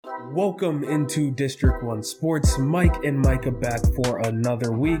Welcome into District 1 Sports. Mike and Mikah back for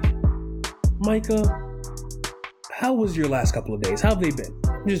another week. Mikah, how was your last couple of days? How have they been?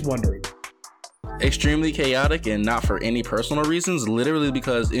 I'm just wondering. Extremely chaotic, and not for any personal reasons, literally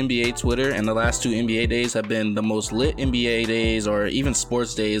because NBA Twitter and the last two NBA days have been the most lit NBA days or even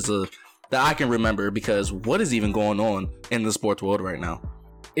sports days that I can remember, because what is even going on in the sports world right now?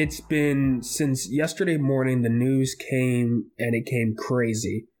 It's been since yesterday morning. The news came and it came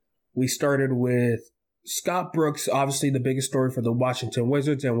crazy. We started with Scott Brooks, obviously the biggest story for the Washington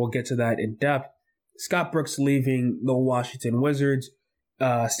Wizards, and we'll get to that in depth. Scott Brooks leaving the Washington Wizards,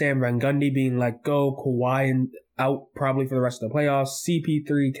 Stan Van Gundy being let go, Kawhi out probably for the rest of the playoffs,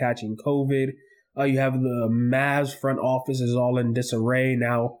 CP3 catching COVID. You have the Mavs front office is all in disarray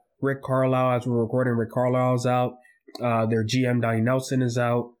now. Rick Carlisle, as we're recording, Rick Carlisle's out. Their GM, Donnie Nelson, is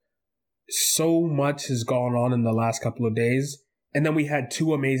out. So much has gone on in the last couple of days. And then we had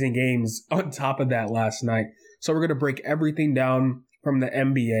two amazing games on top of that last night. So we're going to break everything down from the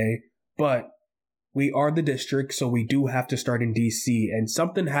NBA. But we are the district, so we do have to start in DC. And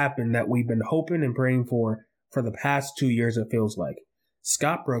something happened that we've been hoping and praying for the past 2 years, it feels like.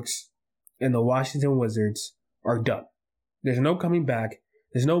 Scott Brooks and the Washington Wizards are done. There's no coming back.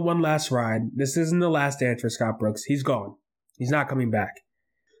 There's no one last ride. This isn't the last dance for Scott Brooks. He's gone. He's not coming back.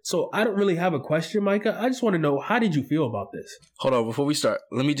 So I don't really have a question, Mikah. I just want to know, how did you feel about this? Hold on, before we start,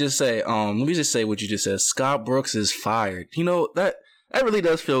 let me just say what you just said. Scott Brooks is fired. You know, that really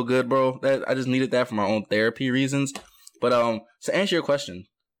does feel good, bro. That I just needed that for my own therapy reasons. But to answer your question,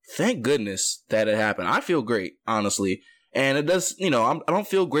 thank goodness that it happened. I feel great, honestly. And it does, I don't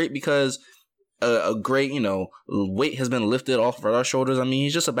feel great because a great, weight has been lifted off of our shoulders. I mean,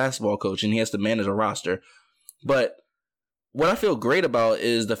 he's just a basketball coach and he has to manage a roster. But what I feel great about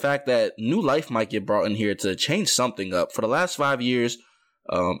is the fact that new life might get brought in here to change something up. For the last 5 years,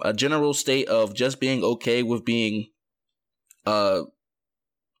 a general state of just being okay with being a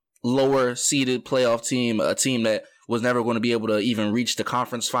lower seeded playoff team, a team that was never going to be able to even reach the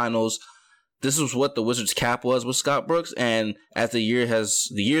conference finals. This was what the Wizards' cap was with Scott Brooks, and as the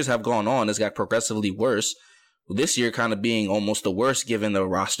years have gone on, it's got progressively worse. This year kind of being almost the worst given the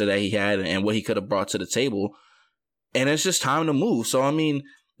roster that he had and what he could have brought to the table. And it's just time to move. So, I mean,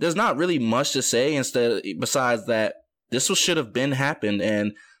 there's not really much to say besides that this should have been happened.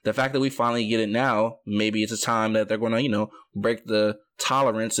 And the fact that we finally get it now, maybe it's a time that they're going to, break the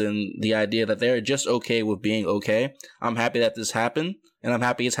tolerance and the idea that they're just okay with being okay. I'm happy that this happened, and I'm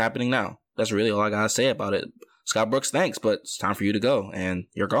happy it's happening now. That's really all I got to say about it. Scott Brooks, thanks, but it's time for you to go, and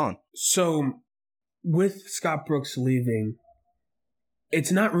you're gone. So, with Scott Brooks leaving,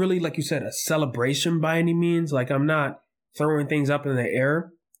 it's not really, like you said, a celebration by any means. Like, I'm not throwing things up in the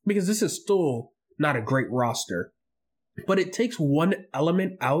air because this is still not a great roster. But it takes one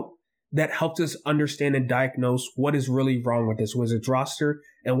element out that helps us understand and diagnose what is really wrong with this Wizards roster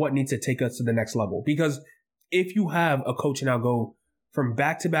and what needs to take us to the next level. Because if you have a coach now go from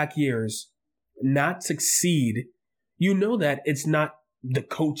back-to-back years, not succeed, you know that it's not the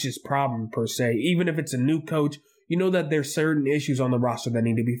coach's problem per se. Even if it's a new coach, you know that there's certain issues on the roster that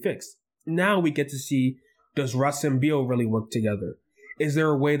need to be fixed. Now we get to see, does Russ and Beal really work together? Is there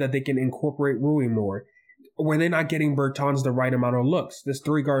a way that they can incorporate Rui more? Were they not getting Bertans the right amount of looks? This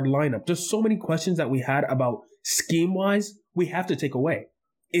three-guard lineup. Just so many questions that we had about scheme-wise we have to take away.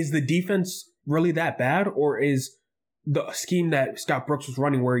 Is the defense really that bad? Or is the scheme that Scott Brooks was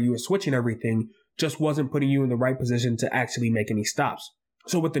running where you were switching everything just wasn't putting you in the right position to actually make any stops?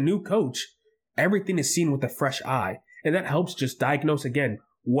 So with the new coach, everything is seen with a fresh eye, and that helps just diagnose again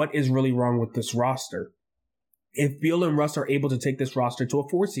what is really wrong with this roster. If Beal and Russ are able to take this roster to a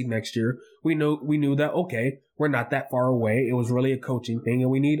 4 seed next year, we knew that, okay, we're not that far away. It was really a coaching thing,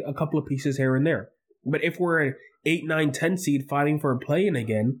 and we need a couple of pieces here and there. But if we're an 8, 9, 10 seed fighting for a play-in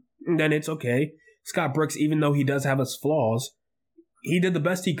again, then it's okay. Scott Brooks, even though he does have his flaws, he did the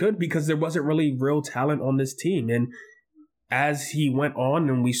best he could because there wasn't really real talent on this team. And as he went on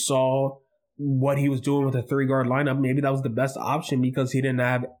and we saw what he was doing with a three-guard lineup, maybe that was the best option because he didn't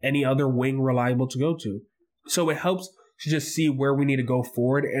have any other wing reliable to go to. So it helps to just see where we need to go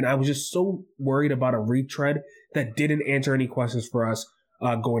forward. And I was just so worried about a retread that didn't answer any questions for us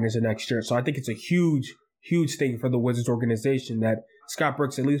going into next year. So I think it's a huge, huge thing for the Wizards organization that Scott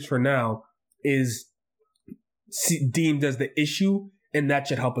Brooks, at least for now, is deemed as the issue, and that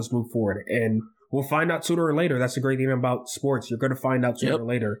should help us move forward. And we'll find out sooner or later. That's the great thing about sports. You're going to find out sooner or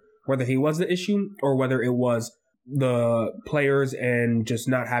later whether he was the issue or whether it was the players and just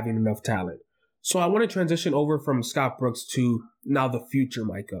not having enough talent. So I want to transition over from Scott Brooks to now the future,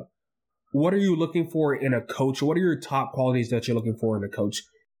 Mikah. What are you looking for in a coach? What are your top qualities that you're looking for in a coach?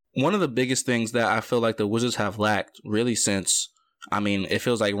 one of the biggest things that I feel like the Wizards have lacked really since, it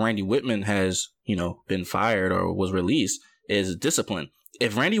feels like Randy Whitman has, been fired or was released, is discipline.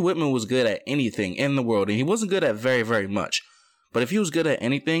 If Randy Whitman was good at anything in the world, and he wasn't good at very, very much, but if he was good at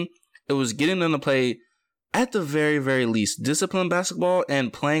anything, it was getting them to play, at the very, very least, disciplined basketball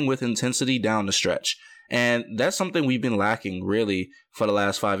and playing with intensity down the stretch. And that's something we've been lacking, really, for the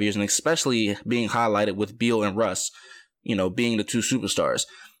last 5 years, and especially being highlighted with Beal and Russ, being the two superstars.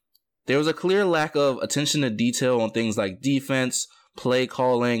 There was a clear lack of attention to detail on things like defense, play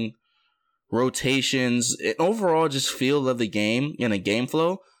calling, rotations, and overall just feel of the game and a game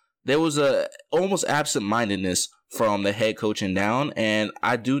flow. There was a almost absent-mindedness from the head coach and down, and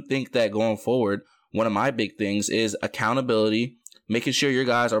I do think that going forward, one of my big things is accountability, making sure your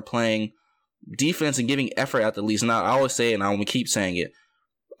guys are playing defense and giving effort at the least. Now, I always say it, and I'm going to keep saying it,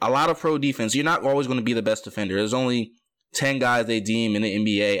 a lot of pro defense, you're not always going to be the best defender. There's only 10 guys they deem in the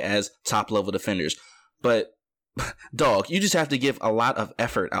NBA as top-level defenders. But, dog, you just have to give a lot of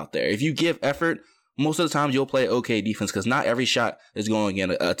effort out there. If you give effort, most of the time you'll play okay defense because not every shot is going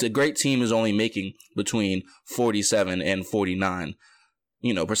in. A great team is only making between 47 and 49%,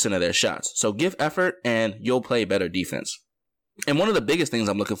 of their shots. So give effort and you'll play better defense. And one of the biggest things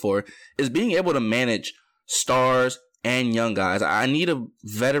I'm looking for is being able to manage stars and young guys. I need a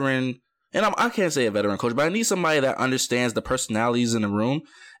veteran, and I can't say a veteran coach, but I need somebody that understands the personalities in the room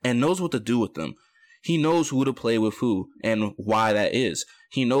and knows what to do with them. He knows who to play with who and why that is.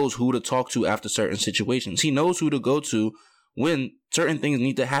 He knows who to talk to after certain situations. He knows who to go to when certain things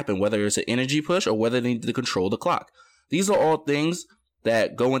need to happen, whether it's an energy push or whether they need to control the clock. These are all things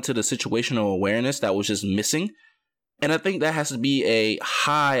that go into the situational awareness that was just missing. And I think that has to be a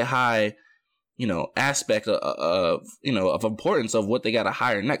high, aspect of importance of what they got to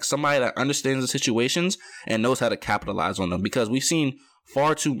hire next. Somebody that understands the situations and knows how to capitalize on them, because we've seen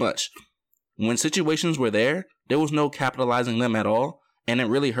far too much. When situations were there was no capitalizing them at all, and it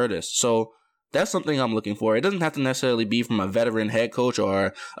really hurt us. So that's something I'm looking for. It doesn't have to necessarily be from a veteran head coach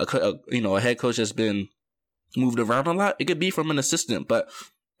or a head coach that's been moved around a lot. It could be from an assistant, but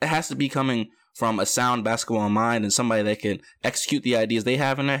it has to be coming from a sound basketball mind and somebody that can execute the ideas they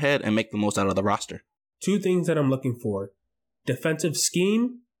have in their head and make the most out of the roster. Two things that I'm looking for: defensive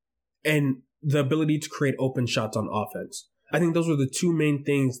scheme and the ability to create open shots on offense. I think those were the two main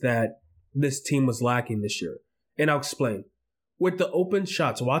things that this team was lacking this year. And I'll explain. With the open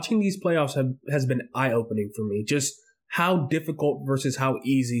shots, watching these playoffs has been eye-opening for me. Just how difficult versus how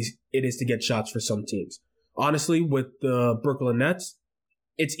easy it is to get shots for some teams. Honestly, with the Brooklyn Nets,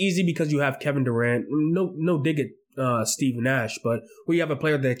 it's easy because you have Kevin Durant. No dig at Steve Nash, but when you have a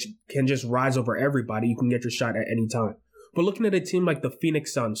player that can just rise over everybody, you can get your shot at any time. But looking at a team like the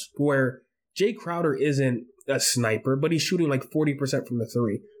Phoenix Suns, where Jay Crowder isn't a sniper, but he's shooting like 40% from the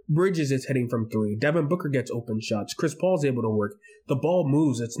three. Bridges is hitting from three. Devin Booker gets open shots. Chris Paul's able to work. The ball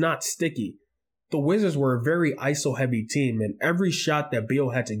moves. It's not sticky. The Wizards were a very ISO-heavy team, and every shot that Beal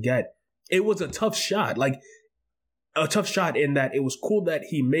had to get, it was a tough shot. Like, a tough shot in that it was cool that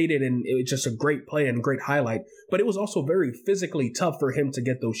he made it, and it was just a great play and great highlight. But it was also very physically tough for him to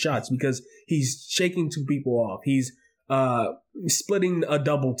get those shots because he's shaking two people off. He's splitting a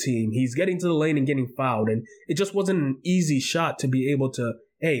double team. He's getting to the lane and getting fouled. And it just wasn't an easy shot to be able to,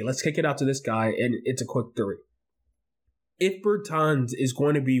 hey, let's kick it out to this guy, and it's a quick three. If Bertans is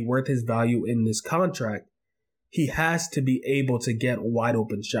going to be worth his value in this contract, he has to be able to get wide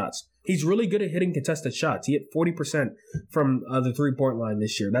open shots. He's really good at hitting contested shots. He hit 40% from the three-point line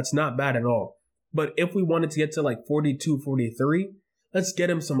this year. That's not bad at all. But if we wanted to get to like 42, 43, let's get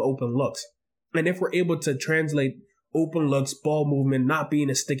him some open looks. And if we're able to translate open looks, ball movement, not being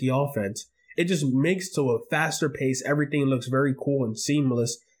a sticky offense, it just makes to a faster pace. Everything looks very cool and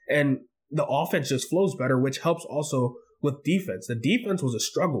seamless. And the offense just flows better, which helps also with defense. The defense was a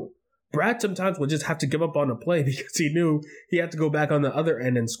struggle. Brad sometimes would just have to give up on a play because he knew he had to go back on the other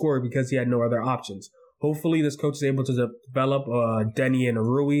end and score because he had no other options. Hopefully this coach is able to develop Denny and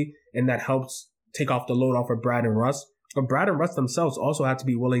Rui, and that helps take off the load off of Brad and Russ. But Brad and Russ themselves also have to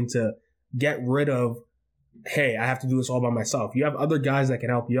be willing to get rid of, hey, I have to do this all by myself. You have other guys that can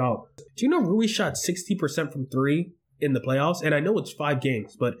help you out. Do you know Rui shot 60% from three in the playoffs? And I know it's 5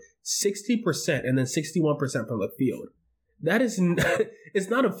 games, but 60% and then 61% from the field. That is, it's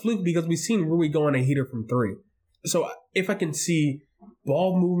not a fluke because we've seen Rui go on a heater from three. So if I can see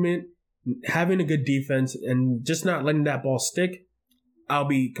ball movement, having a good defense, and just not letting that ball stick, I'll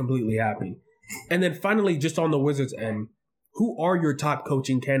be completely happy. And then finally, just on the Wizards end, who are your top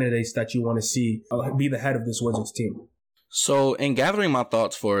coaching candidates that you want to see be the head of this Wizards team? So in gathering my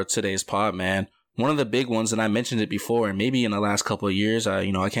thoughts for today's pod, man, one of the big ones, and I mentioned it before, and maybe in the last couple of years,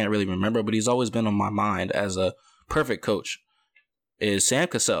 I can't really remember, but he's always been on my mind as a perfect coach, is Sam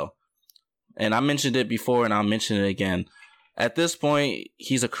Cassell. And I mentioned it before, and I'll mention it again. At this point,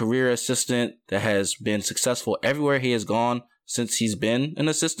 he's a career assistant that has been successful everywhere he has gone since he's been an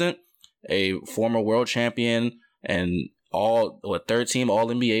assistant, a former world champion and third team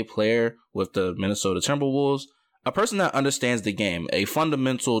All-NBA player with the Minnesota Timberwolves, a person that understands the game, a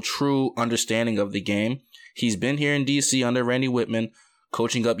fundamental, true understanding of the game. He's been here in DC under Randy Whitman,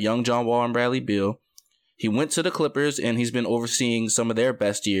 coaching up young John Wall and Bradley Beal. He went to the Clippers and he's been overseeing some of their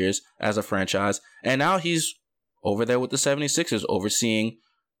best years as a franchise. And now he's over there with the 76ers, overseeing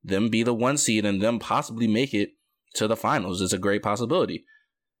them be the 1 seed and them possibly make it to the finals. It's a great possibility.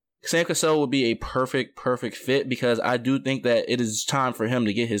 Sam Cassell would be a perfect fit because I do think that it is time for him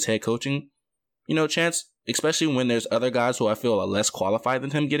to get his head coaching, chance, especially when there's other guys who I feel are less qualified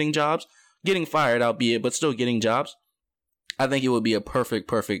than him getting jobs, getting fired, albeit, but still getting jobs. I think it would be a perfect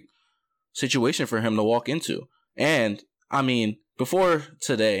situation for him to walk into. And I mean, before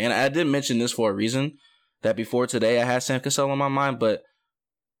today, and I did mention this for a reason, that before today I had Sam Cassell on my mind, but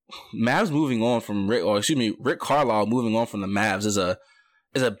Mavs moving on from Rick Carlisle moving on from the Mavs is a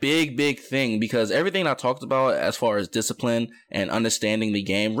big thing, because everything I talked about as far as discipline and understanding the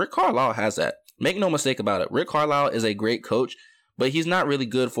game, Rick Carlisle has that. Make no mistake about it. Rick Carlisle is a great coach, but he's not really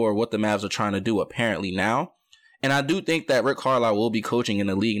good for what the Mavs are trying to do apparently now. And I do think that Rick Carlisle will be coaching in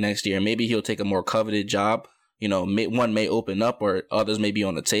the league next year. Maybe he'll take a more coveted job. One may open up or others may be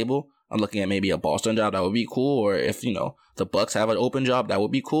on the table. I'm looking at maybe a Boston job. That would be cool. Or if, the Bucks have an open job, that would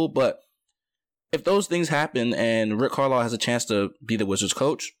be cool. But if those things happen and Rick Carlisle has a chance to be the Wizards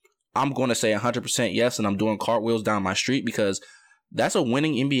coach, I'm going to say 100% yes. And I'm doing cartwheels down my street because that's a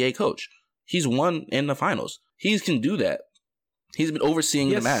winning NBA coach. He's won in the finals. He can do that. He's been overseeing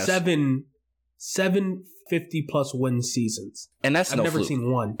the Mavs. Seven 50-plus win seasons. And that's I've no never fluke.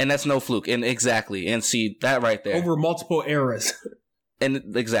 seen one. And that's no fluke. And exactly. And see, that right there. Over multiple eras.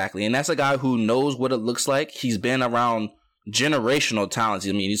 And exactly. And that's a guy who knows what it looks like. He's been around generational talents.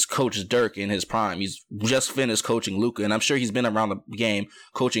 I mean, he's coached Dirk in his prime. He's just finished coaching Luka. And I'm sure he's been around the game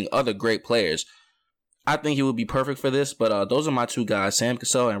coaching other great players. I think he would be perfect for this. But those are my two guys, Sam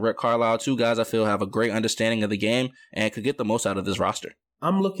Cassell and Rick Carlisle. Two guys I feel have a great understanding of the game and could get the most out of this roster.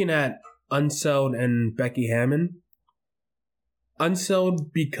 I'm looking at Unseld and Becky Hammond.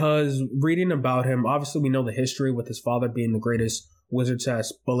 Unseld because reading about him, obviously we know the history with his father being the greatest Wizards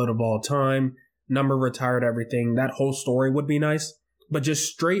bullet of all time, number retired, everything. That whole story would be nice. But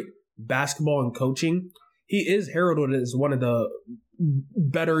just straight basketball and coaching, he is heralded as one of the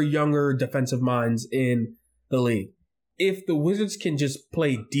better, younger defensive minds in the league. If the Wizards can just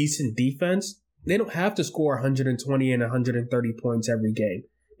play decent defense, they don't have to score 120 and 130 points every game.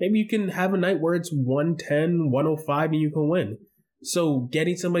 Maybe you can have a night where it's 110, 105, and you can win. So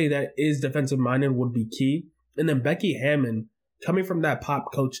getting somebody that is defensive minded would be key. And then Becky Hammond, coming from that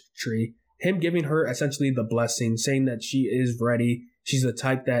Pop coach tree, him giving her essentially the blessing, saying that she is ready. She's the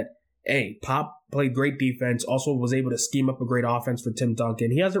type that, hey, Pop played great defense, also was able to scheme up a great offense for Tim Duncan.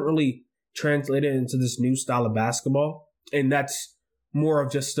 He hasn't really translated into this new style of basketball. And that's more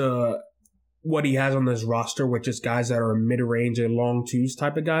of just what he has on this roster, which is guys that are mid-range and long twos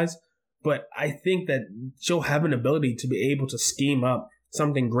type of guys. But I think that she'll have an ability to be able to scheme up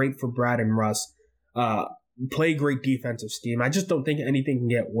something great for Brad and Russ, play great defensive scheme. I just don't think anything can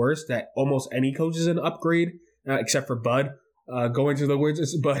get worse, that almost any coach is an upgrade, except for Bud going to the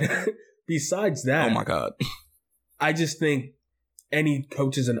Wizards. But besides that, oh my God, I just think any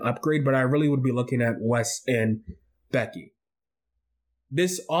coach is an upgrade, but I really would be looking at Wes and Becky.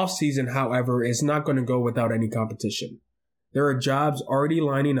 This offseason, however, is not going to go without any competition. There are jobs already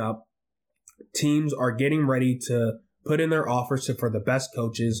lining up. Teams are getting ready to put in their offers for the best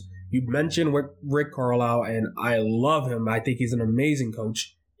coaches. You mentioned Rick Carlisle, and I love him. I think he's an amazing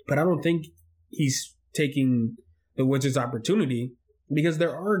coach, but I don't think he's taking the Wizards' opportunity because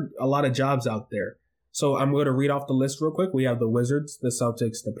there are a lot of jobs out there. So I'm going to read off the list real quick. We have the Wizards, the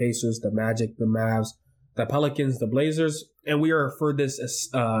Celtics, the Pacers, the Magic, the Mavs, the Pelicans, the Blazers, and we are for this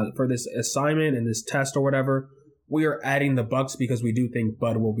assignment and this test or whatever, we are adding the Bucks because we do think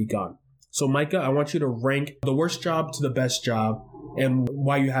Bud will be gone. So Micah, I want you to rank the worst job to the best job and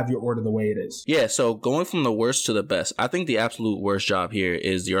why you have your order the way it is. Yeah, so going from the worst to the best, I think the absolute worst job here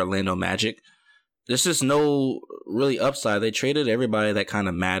is the Orlando Magic. There's just no really upside. They traded everybody that kind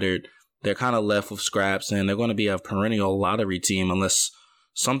of mattered. They're kind of left with scraps, and they're going to be a perennial lottery team unless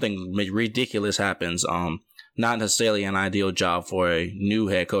something ridiculous happens. Not necessarily an ideal job for a new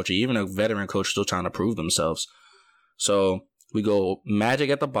head coach or even a veteran coach still trying to prove themselves. So we go Magic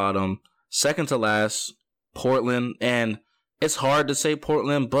at the bottom, Second to last, Portland. And it's hard to say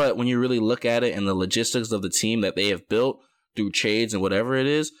Portland, but when you really look at it and the logistics of the team that they have built through trades and whatever it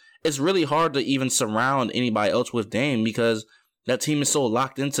is, it's really hard to even surround anybody else with Dame because that team is so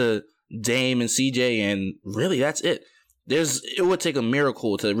locked into Dame and CJ, and really that's it. It would take a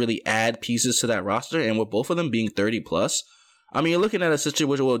miracle to really add pieces to that roster, and with both of them being 30 plus, I mean, you're looking at a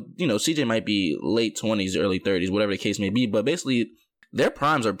situation where, CJ might be late 20s, early 30s, whatever the case may be, but basically their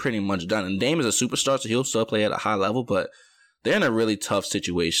primes are pretty much done. And Dame is a superstar, so he'll still play at a high level, but they're in a really tough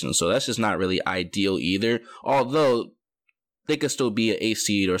situation, so that's just not really ideal either. Although they could still be an 8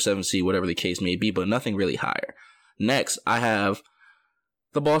 seed or 7 seed, whatever the case may be, but nothing really higher. Next, I have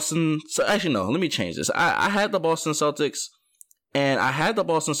the Boston. So actually, no, let me change this. I had the Boston Celtics, and I had the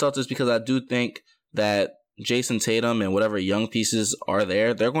Boston Celtics because I do think that Jason Tatum and whatever young pieces are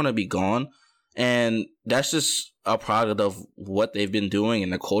there, they're going to be gone. And that's just a product of what they've been doing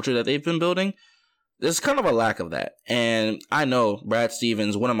and the culture that they've been building. There's kind of a lack of that. And I know Brad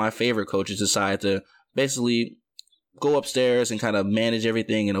Stevens, one of my favorite coaches, decided to basically go upstairs and kind of manage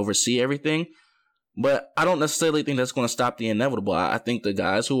everything and oversee everything. But I don't necessarily think that's going to stop the inevitable. I think the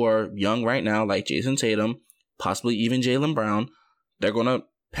guys who are young right now, like Jason Tatum, possibly even Jaylen Brown, they're going to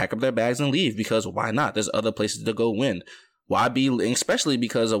pack up their bags and leave because why not? There's other places to go win. Why be, especially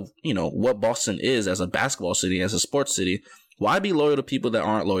because of, what Boston is as a basketball city, as a sports city, why be loyal to people that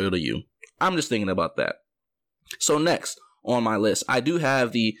aren't loyal to you? I'm just thinking about that. So next on my list, I do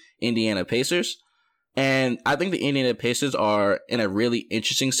have the Indiana Pacers. And I think the Indiana Pacers are in a really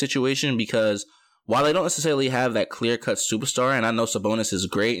interesting situation because while they don't necessarily have that clear-cut superstar, and I know Sabonis is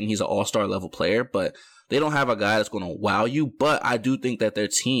great and he's an all-star level player, but they don't have a guy that's going to wow you. But I do think that their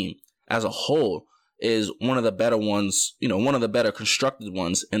team as a whole is one of the better ones, one of the better constructed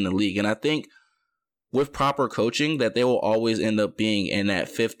ones in the league. And I think with proper coaching that they will always end up being in that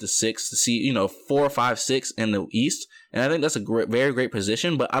 5th to 6th to see, 4, 5, 6 in the East. And I think that's a very great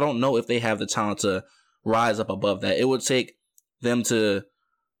position, but I don't know if they have the talent to rise up above that. It would take them to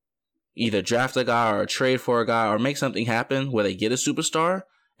either draft a guy or trade for a guy or make something happen where they get a superstar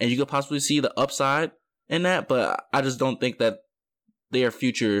and you could possibly see the upside in that. But I just don't think that their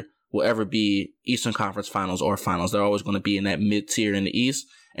future will ever be Eastern Conference Finals or Finals. They're always going to be in that mid-tier in the East.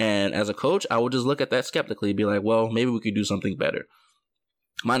 And as a coach, I would just look at that skeptically and be like, well, maybe we could do something better.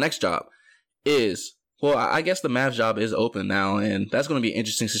 My next job is, well, I guess the Mavs job is open now, and that's going to be an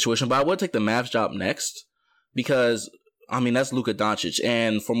interesting situation. But I would take the Mavs job next because, that's Luka Doncic.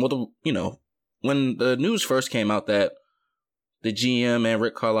 And from what when the news first came out that the GM and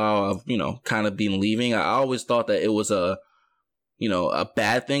Rick Carlisle have, kind of been leaving, I always thought that it was a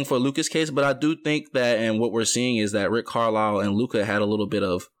bad thing for Luka's case. But I do think that, and what we're seeing is that Rick Carlisle and Luka had a little bit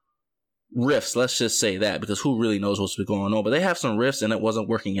of rifts. Let's just say that, because who really knows what's been going on? But they have some rifts, and it wasn't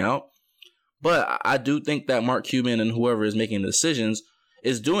working out. But I do think that Mark Cuban and whoever is making the decisions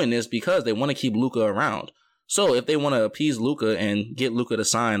is doing this because they want to keep Luka around. So if they want to appease Luka and get Luka to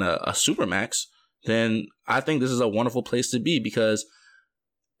sign a supermax, then I think this is a wonderful place to be because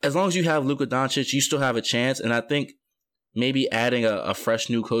as long as you have Luka Doncic, you still have a chance. And I think maybe adding a fresh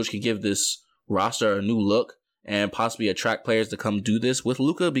new coach could give this roster a new look and possibly attract players to come do this with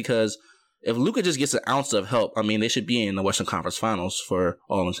Luka, because if Luka just gets an ounce of help, they should be in the Western Conference Finals for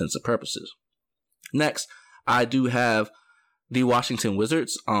all intents and purposes. Next, I do have the Washington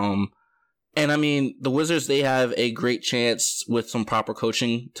Wizards. And the Wizards, they have a great chance with some proper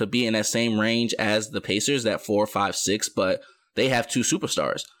coaching to be in that same range as the Pacers, that 4, 5, 6, but they have 2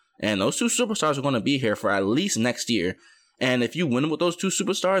 superstars. And those 2 superstars are going to be here for at least next year. And if you win with those 2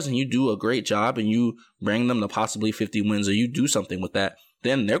 superstars and you do a great job and you bring them to possibly 50 wins or you do something with that,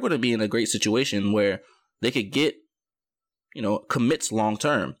 then they're going to be in a great situation where they could get, commits long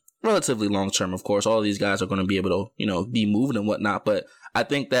term. Relatively long term, of course. All of these guys are going to be able to, be moved and whatnot. But I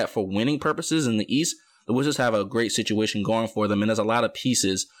think that for winning purposes in the East, the Wizards have a great situation going for them. And there's a lot of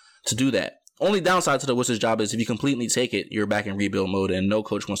pieces to do that. Only downside to the Wizards job is if you completely take it, you're back in rebuild mode and no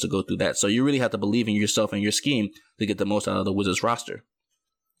coach wants to go through that. So you really have to believe in yourself and your scheme to get the most out of the Wizards roster.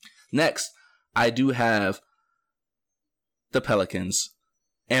 Next, I do have the Pelicans.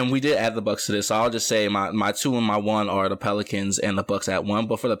 And we did add the Bucks to this, so I'll just say my 2 and my 1 are the Pelicans and the Bucks at 1.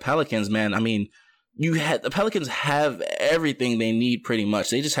 But for the Pelicans, man, the Pelicans have everything they need pretty much.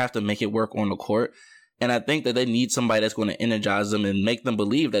 They just have to make it work on the court. And I think that they need somebody that's going to energize them and make them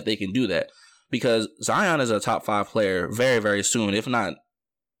believe that they can do that. Because Zion is a top 5 player very, very soon. If not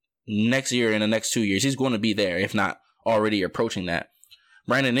next year, in the next 2 years, he's going to be there, if not already approaching that.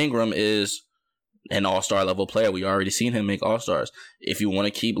 Brandon Ingram is an all-star level player. We already seen him make all-stars. If you want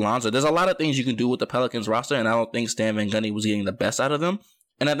to keep Lonzo, there's a lot of things you can do with the Pelicans roster, and I don't think Stan Van Gundy was getting the best out of them.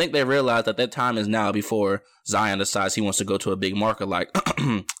 And I think they realize that that time is now before Zion decides he wants to go to a big market like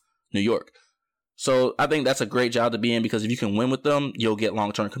New York. So I think that's a great job to be in, because if you can win with them, you'll get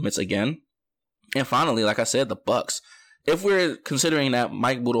long-term commits again. And finally, like I said, the Bucks. If we're considering that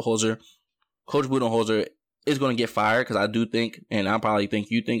Coach Budenholzer is going to get fired, because I do think, and I probably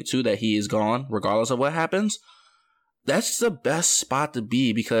think you think too, that he is gone regardless of what happens, that's the best spot to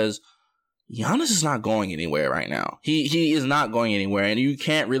be, because Giannis is not going anywhere right now. He is not going anywhere, and you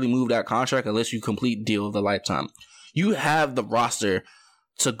can't really move that contract unless you complete deal of the lifetime. You have the roster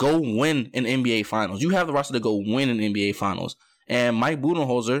to go win an NBA Finals. You have the roster to go win an NBA Finals, and Mike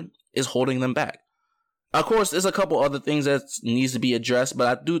Budenholzer is holding them back. Of course, there's a couple other things that needs to be addressed,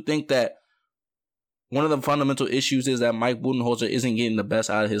 but I do think that one of the fundamental issues is that Mike Budenholzer isn't getting the best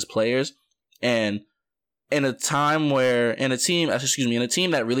out of his players, and in a team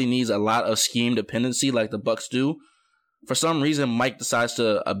that really needs a lot of scheme dependency like the Bucks do, for some reason Mike decides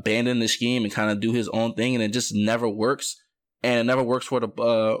to abandon the scheme and kind of do his own thing, and it just never works, and it never works for the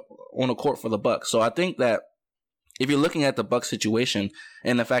on the court for the Bucks. So I think that if you're looking at the Bucks situation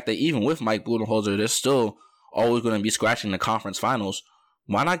and the fact that even with Mike Budenholzer, they're still always going to be scratching the conference finals,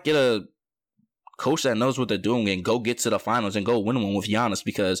 why not get a coach that knows what they're doing and go get to the finals and go win one with Giannis?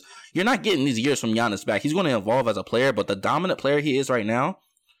 Because you're not getting these years from Giannis back. He's going to evolve as a player, but the dominant player he is right now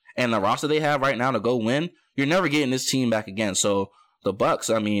and the roster they have right now to go win, you're never getting this team back again. So the Bucks,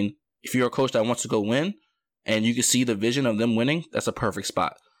 I mean, if you're a coach that wants to go win and you can see the vision of them winning, that's a perfect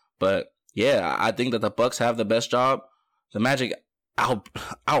spot. But yeah, I think that the Bucks have the best job. The Magic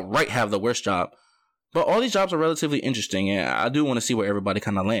outright have the worst job. But all these jobs are relatively interesting, and I do want to see where everybody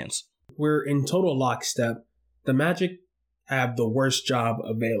kind of lands. We're in total lockstep. The Magic have the worst job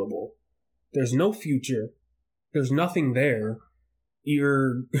available. There's no future. There's nothing there.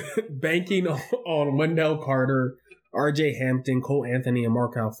 You're banking on Wendell Carter, RJ Hampton, Cole Anthony, and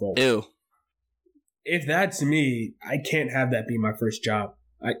Markelle Fultz. Ew. If that's me, I can't have that be my first job.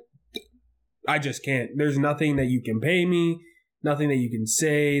 I just can't. There's nothing that you can pay me, nothing that you can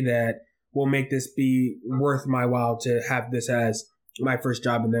say that will make this be worth my while to have this as my first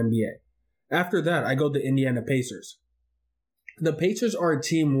job in the NBA. After that, I go to Indiana Pacers. The Pacers are a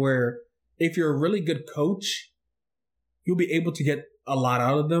team where if you're a really good coach, you'll be able to get a lot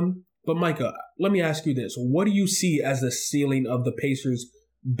out of them. But Micah, let me ask you this. What do you see as the ceiling of the Pacers'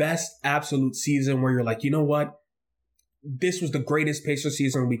 best absolute season where you're like, you know what? This was the greatest Pacers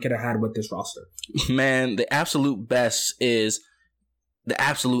season we could have had with this roster. Man, the absolute best is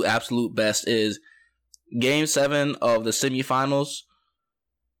Game 7 of the semifinals.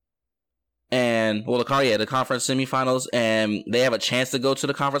 And, well, the conference semifinals, and they have a chance to go to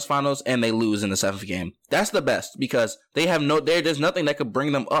the conference finals, and they lose in the 7th game. That's the best, because they have there's nothing that could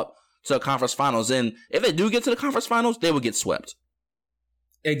bring them up to the conference finals. And if they do get to the conference finals, they will get swept.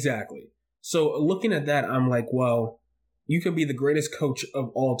 Exactly. So looking at that, I'm like, well, you can be the greatest coach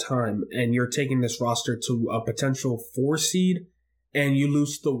of all time, and you're taking this roster to a potential 4 seed, and you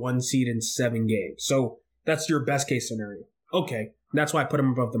lose the 1 seed in 7 games. So that's your best case scenario. Okay, that's why I put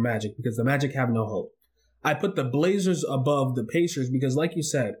them above the Magic, because the Magic have no hope. I put the Blazers above the Pacers because, like you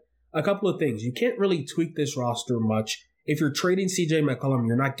said, a couple of things. You can't really tweak this roster much. If you're trading CJ McCollum,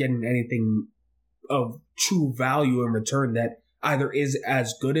 you're not getting anything of true value in return that either is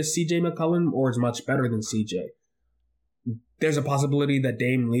as good as CJ McCollum or is much better than CJ. There's a possibility that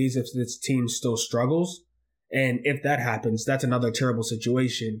Dame leaves if this team still struggles. And if that happens, that's another terrible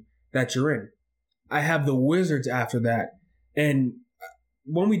situation that you're in. I have the Wizards after that. And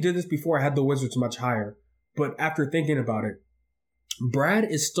when we did this before, I had the Wizards much higher. But after thinking about it, Brad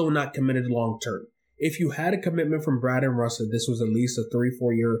is still not committed long term. If you had a commitment from Brad and Russ that this was at least a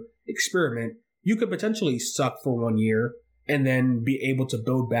 3-4 year experiment, you could potentially suck for 1 year and then be able to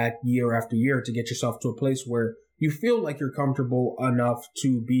build back year after year to get yourself to a place where you feel like you're comfortable enough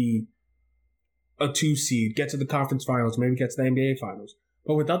to be a 2 seed, get to the conference finals, maybe get to the NBA finals.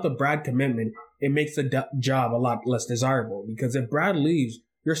 But without the Brad commitment, it makes the job a lot less desirable, because if Brad leaves,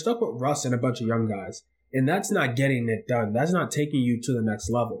 you're stuck with Russ and a bunch of young guys. And that's not getting it done. That's not taking you to the next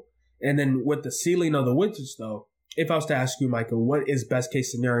level. And then with the ceiling of the Wizards, though, if I was to ask you, Micah, what is best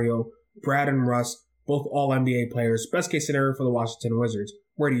case scenario? Brad and Russ, both all NBA players. Best case scenario for the Washington Wizards.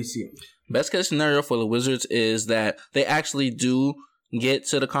 Where do you see them? Best case scenario for the Wizards is that they actually do get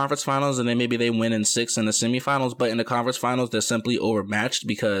to the conference finals, and then maybe they win in 6 in the semifinals. But in the conference finals, they're simply overmatched,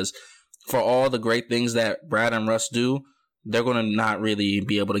 because for all the great things that Brad and Russ do, they're going to not really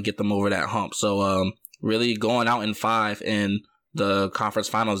be able to get them over that hump. So really going out in 5 in the conference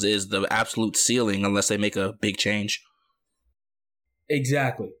finals is the absolute ceiling unless they make a big change.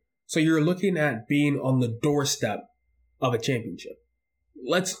 Exactly. So you're looking at being on the doorstep of a championship.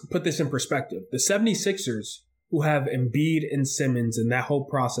 let's put this in perspective. The 76ers, who have Embiid and Simmons and that whole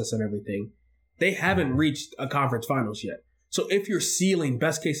process and everything, they haven't reached a conference finals yet. So if your ceiling,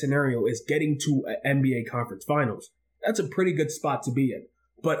 best case scenario, is getting to an NBA conference finals, that's a pretty good spot to be in.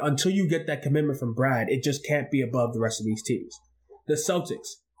 But until you get that commitment from Brad, it just can't be above the rest of these teams. The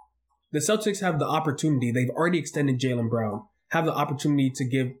Celtics have the opportunity. They've already extended Jaylen Brown, have the opportunity to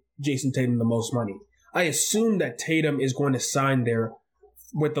give Jason Tatum the most money. I assume that Tatum is going to sign there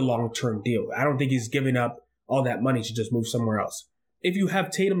with the long-term deal. I don't think he's giving up all that money to just move somewhere else. If you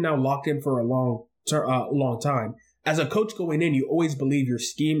have Tatum now locked in for a long time, as a coach going in, you always believe your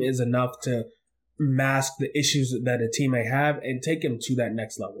scheme is enough to mask the issues that a team may have and take him to that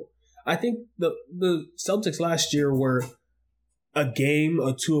next level. I think the Celtics last year were a game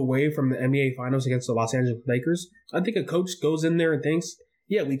or two away from the NBA Finals against the Los Angeles Lakers. I think a coach goes in there and thinks,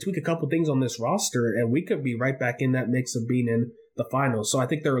 yeah, we tweak a couple things on this roster and we could be right back in that mix of being in the finals. So I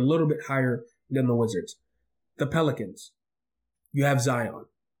think they're a little bit higher than the Wizards. The Pelicans, you have Zion,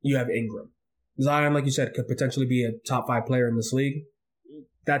 you have Ingram. Zion, like you said, could potentially be a top 5 player in this league.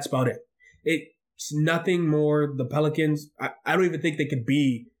 That's about it. It's nothing more. The Pelicans, I don't even think they could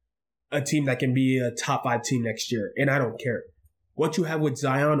be a team that can be a top 5 team next year, and I don't care. What you have with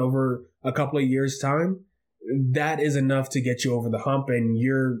Zion over a couple of years' time, that is enough to get you over the hump, and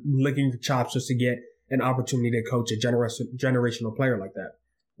you're licking your chops just to get an opportunity to coach a generational player like that.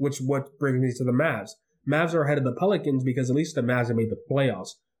 What brings me to the Mavs. Mavs are ahead of the Pelicans because at least the Mavs have made the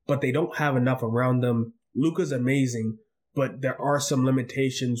playoffs, but they don't have enough around them. Luka's amazing, but there are some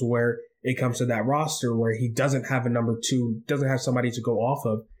limitations where it comes to that roster where he doesn't have a number 2, doesn't have somebody to go off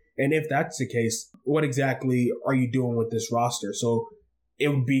of. And if that's the case, what exactly are you doing with this roster? So it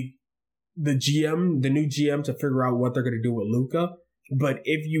would be the new GM to figure out what they're going to do with Luka. But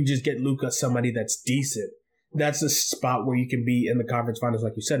if you just get Luka somebody that's decent, that's a spot where you can be in the conference finals,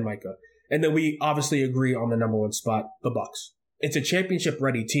 like you said, Micah. And then we obviously agree on the number 1 spot, the Bucks. It's a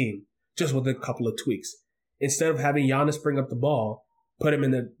championship-ready team, just with a couple of tweaks. Instead of having Giannis bring up the ball, put him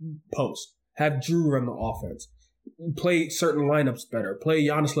in the post. Have Drew run the offense. Play certain lineups better. Play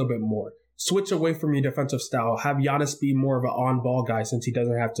Giannis a little bit more. Switch away from your defensive style. Have Giannis be more of an on-ball guy since he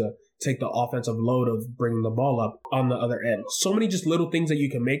doesn't have to take the offensive load of bringing the ball up on the other end. So many just little things that you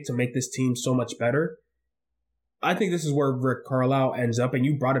can make to make this team so much better. I think this is where Rick Carlisle ends up, and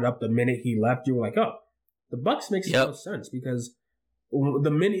you brought it up the minute he left. You were like, oh, the Bucks makes no sense because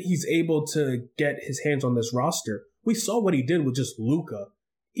the minute he's able to get his hands on this roster, we saw what he did with just Luka.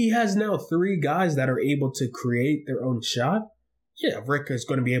 He has now 3 guys that are able to create their own shot. Yeah, Rick is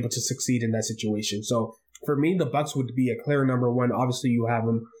going to be able to succeed in that situation. So for me, the Bucks would be a clear number 1. Obviously, you have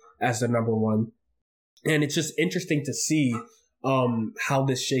him as the number 1. And it's just interesting to see how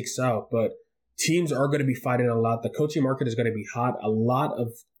this shakes out. But teams are going to be fighting a lot. The coaching market is going to be hot. A lot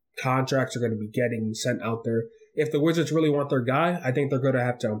of contracts are going to be getting sent out there. If the Wizards really want their guy, I think they're going to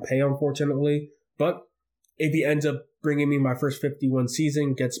have to pay, unfortunately. But if he ends up bringing me my first 51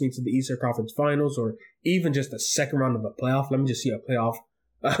 season, gets me to the Eastern Conference Finals, or even just the second round of a playoff, let me just see a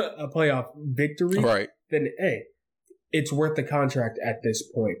playoff victory, right? Then, hey, it's worth the contract at this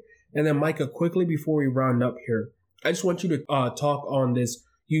point. And then, Micah, quickly before we round up here, I just want you to talk on this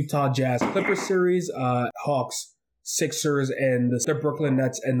Utah Jazz Clippers series, Hawks, Sixers, and the Brooklyn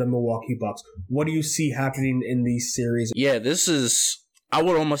Nets and the Milwaukee Bucks. What do you see happening in these series? Yeah, this is, I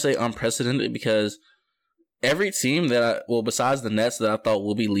would almost say, unprecedented because every team besides the Nets that I thought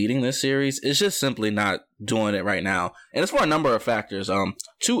will be leading this series is just simply not doing it right now. And it's for a number of factors.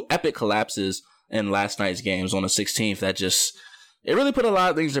 2 epic collapses in last night's games on the 16th that just, it really put a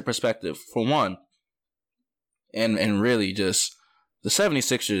lot of things in perspective. For one, and really just the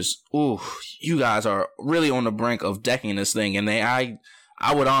 76ers, you guys are really on the brink of decking this thing. And I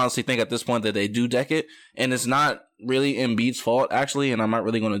would honestly think at this point that they do deck it. And it's not really Embiid's fault, actually, and I'm not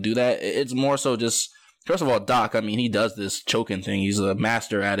really going to do that. It's more so just, first of all, Doc, I mean, he does this choking thing. He's a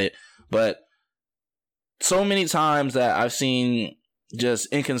master at it. But so many times that I've seen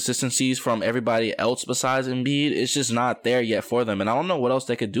just inconsistencies from everybody else besides Embiid, it's just not there yet for them. And I don't know what else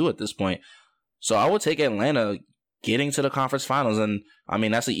they could do at this point. So I would take Atlanta getting to the conference finals. And, I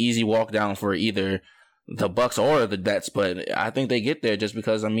mean, that's an easy walk down for either the Bucks or the Nets. But I think they get there just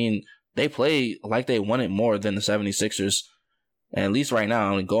because, I mean, they play like they want it more than the 76ers. And at least right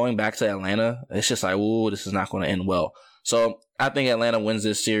now, going back to Atlanta, it's just like, this is not going to end well. So I think Atlanta wins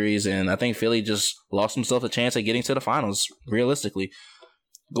this series, and I think Philly just lost himself a chance at getting to the finals, realistically.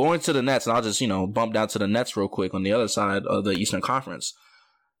 Going to the Nets, and I'll just, bump down to the Nets real quick on the other side of the Eastern Conference.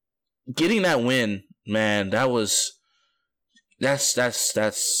 Getting that win, man, that's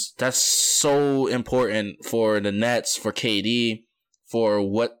so important for the Nets, for KD, for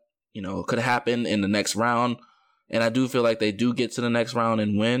what, could happen in the next round. And I do feel like they do get to the next round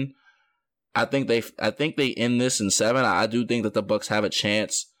and win. I think they end this in 7. I do think that the Bucks have a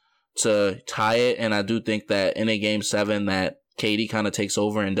chance to tie it, and I do think that in a game 7 that KD kind of takes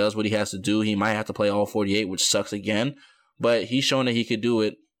over and does what he has to do. He might have to play all 48, which sucks again, but he's shown that he could do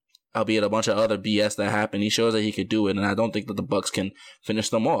it, albeit a bunch of other BS that happened. He shows that he could do it, and I don't think that the Bucks can finish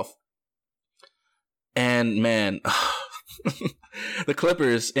them off. And man, the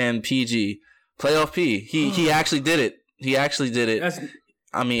Clippers and PG. Playoff P. He actually did it. He actually did it.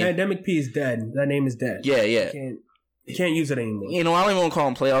 Pandemic P is dead. That name is dead. Yeah. You can't use it anymore. I don't even want to call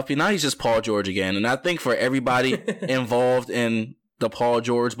him Playoff P. Now he's just Paul George again. And I think for everybody involved in the Paul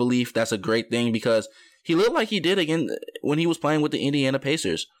George belief, that's a great thing because he looked like he did again when he was playing with the Indiana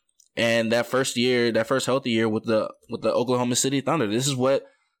Pacers. And that first healthy year with the Oklahoma City Thunder. This is what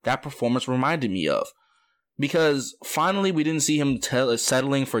that performance reminded me of. Because finally we didn't see him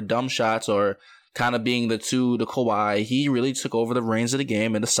settling for dumb shots or kind of being the Kawhi. He really took over the reins of the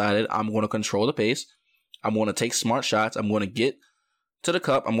game and decided, I'm going to control the pace. I'm going to take smart shots. I'm going to get to the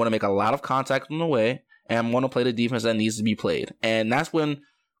cup. I'm going to make a lot of contact on the way. And I'm going to play the defense that needs to be played. And that's when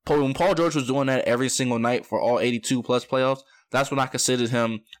Paul George was doing that every single night for all 82 plus playoffs. That's when I considered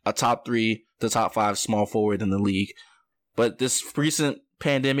him a top 3 to top 5 small forward in the league. But this recent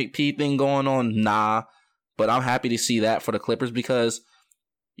pandemic P thing going on, nah. But I'm happy to see that for the Clippers because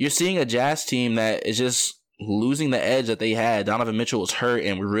you're seeing a Jazz team that is just losing the edge that they had. Donovan Mitchell was hurt,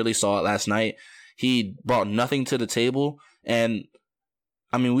 and we really saw it last night. He brought nothing to the table. And,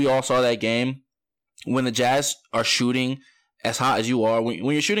 we all saw that game. When the Jazz are shooting as hot as you are, when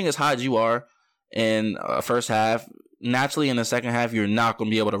you're shooting as hot as you are in first half, naturally in the second half, you're not going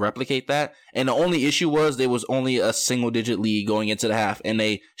to be able to replicate that. And the only issue was there was only a single-digit lead going into the half, and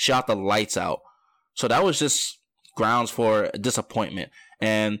they shot the lights out. So that was just grounds for disappointment.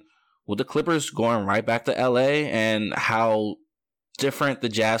 And with the Clippers going right back to LA and how different the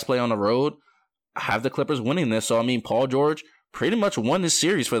Jazz play on the road, I have the Clippers winning this. So, Paul George pretty much won this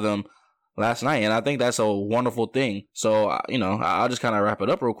series for them last night. And I think that's a wonderful thing. So, I'll just kind of wrap it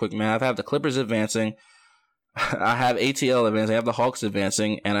up real quick, man. I have the Clippers advancing. I have ATL advancing. I have the Hawks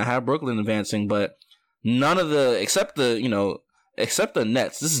advancing. And I have Brooklyn advancing. But none of except the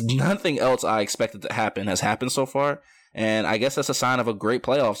Nets, this is nothing else I expected to happen has happened so far. And I guess that's a sign of a great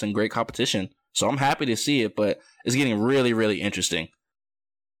playoffs and great competition. So I'm happy to see it, but it's getting really, really interesting.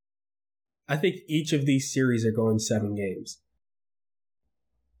 I think each of these series are going 7 games.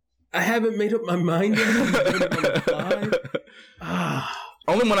 I haven't made up my mind yet.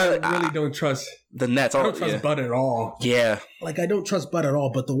 Only when I really don't trust the Nets. I don't trust Bud at all. Yeah. I don't trust Bud at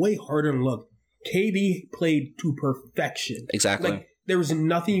all, but the way Harden looked, KD played to perfection. Exactly. There was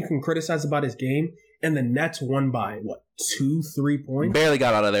nothing you can criticize about his game, and the Nets won by, 2-3 points? Barely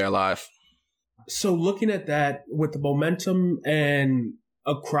got out of there alive. So looking at that, with the momentum and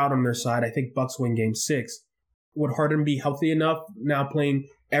a crowd on their side, I think Bucks win game 6. Would Harden be healthy enough now playing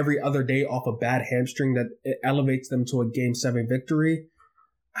every other day off a bad hamstring that it elevates them to a game 7 victory?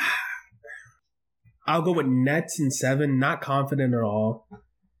 I'll go with Nets in 7, not confident at all.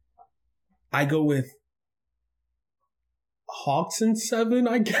 I go with Hawks in 7,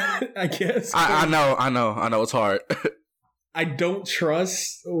 I guess. I know. It's hard. I don't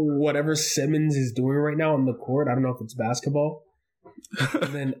trust whatever Simmons is doing right now on the court. I don't know if it's basketball.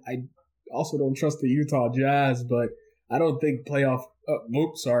 And then I also don't trust the Utah Jazz, but I don't think I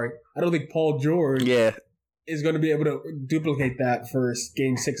don't think Paul George is going to be able to duplicate that for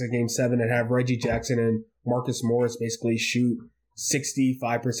game 6 or game 7 and have Reggie Jackson and Marcus Morris basically shoot 65%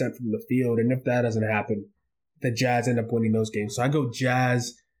 from the field. And if that doesn't happen, the Jazz end up winning those games. So I go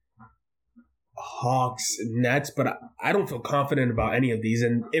Jazz, Hawks, Nets, but I don't feel confident about any of these.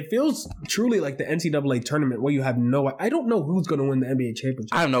 And it feels truly like the NCAA tournament where you have I don't know who's going to win the NBA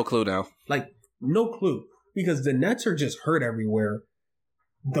championship. I have no clue now. No clue. Because the Nets are just hurt everywhere.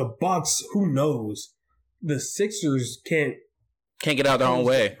 The Bucks, who knows? The Sixers can't get out their own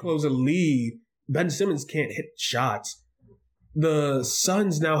way. Close a lead. Ben Simmons can't hit shots. The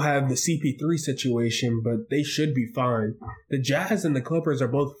Suns now have the CP3 situation, but they should be fine. The Jazz and the Clippers are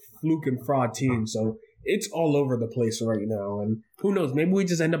both fluke and fraud teams, so it's all over the place right now. And who knows? Maybe we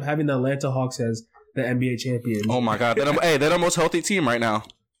just end up having the Atlanta Hawks as the NBA champions. Oh my God. They're the most healthy team right now.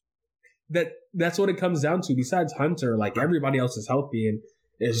 That's what it comes down to. Besides Hunter, everybody else is healthy, and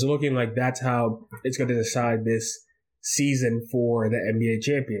it's looking like that's how it's going to decide this season for the NBA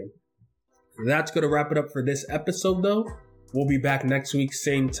champion. That's going to wrap it up for this episode, though. We'll be back next week,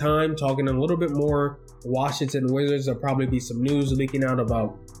 same time, talking a little bit more Washington Wizards. There'll probably be some news leaking out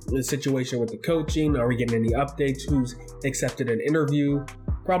about the situation with the coaching. Are we getting any updates? Who's accepted an interview?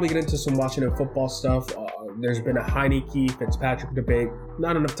 Probably get into some Washington football stuff. There's been a Heineke-Fitzpatrick debate.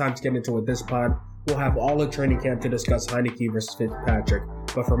 Not enough time to get into it this pod. We'll have all of training camp to discuss Heineke versus Fitzpatrick.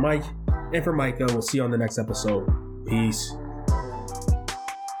 But for Mike and for Mikah, we'll see you on the next episode. Peace.